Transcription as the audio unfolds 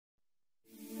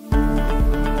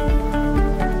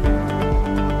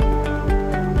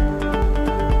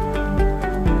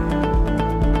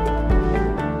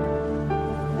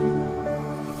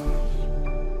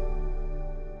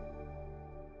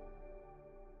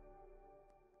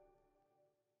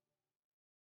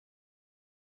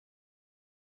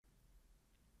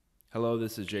Hello,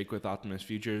 this is Jake with Optimus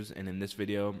Futures, and in this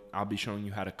video, I'll be showing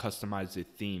you how to customize the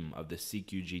theme of the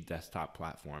CQG Desktop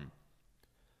platform.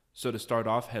 So to start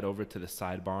off, head over to the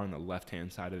sidebar on the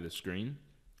left-hand side of the screen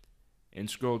and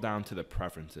scroll down to the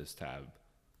Preferences tab.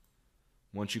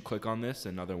 Once you click on this,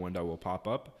 another window will pop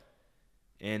up,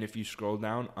 and if you scroll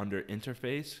down under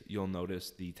Interface, you'll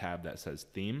notice the tab that says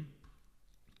Theme.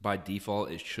 By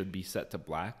default, it should be set to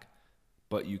black,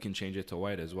 but you can change it to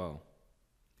white as well.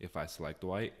 If I select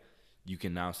white, you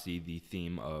can now see the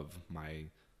theme of my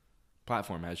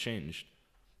platform has changed.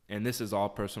 And this is all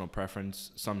personal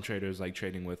preference. Some traders like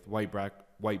trading with white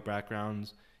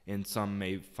backgrounds, and some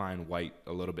may find white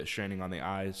a little bit straining on the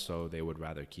eyes, so they would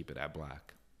rather keep it at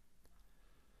black.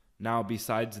 Now,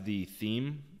 besides the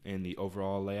theme and the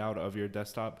overall layout of your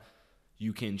desktop,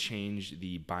 you can change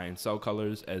the buy and sell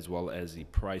colors as well as the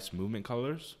price movement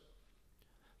colors.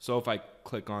 So if I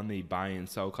click on the buy and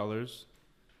sell colors,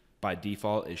 by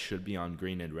default, it should be on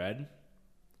green and red.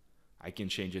 I can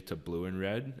change it to blue and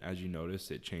red. As you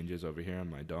notice, it changes over here on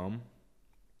my dome.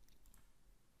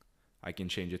 I can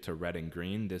change it to red and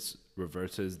green. This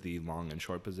reverses the long and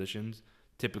short positions.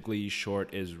 Typically,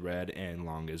 short is red and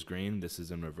long is green. This is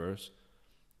in reverse.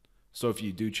 So if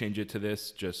you do change it to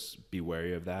this, just be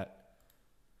wary of that.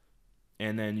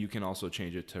 And then you can also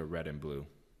change it to red and blue.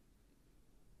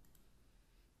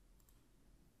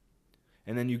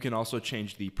 And then you can also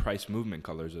change the price movement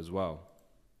colors as well.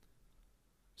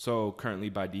 So currently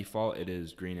by default, it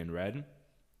is green and red.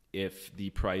 If the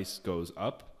price goes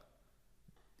up,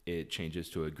 it changes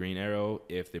to a green arrow.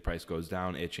 If the price goes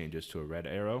down, it changes to a red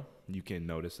arrow. You can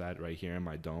notice that right here in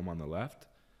my dome on the left.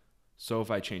 So if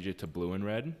I change it to blue and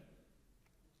red,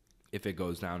 if it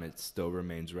goes down, it still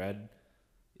remains red.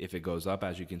 If it goes up,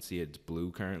 as you can see, it's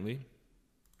blue currently.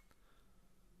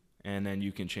 And then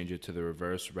you can change it to the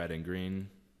reverse, red and green.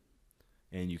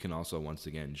 And you can also, once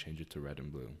again, change it to red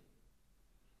and blue.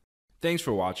 Thanks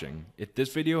for watching. If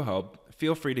this video helped,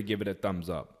 feel free to give it a thumbs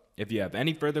up. If you have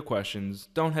any further questions,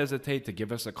 don't hesitate to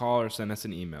give us a call or send us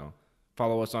an email.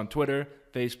 Follow us on Twitter,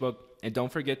 Facebook, and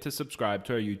don't forget to subscribe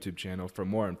to our YouTube channel for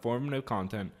more informative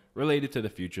content related to the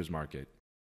futures market.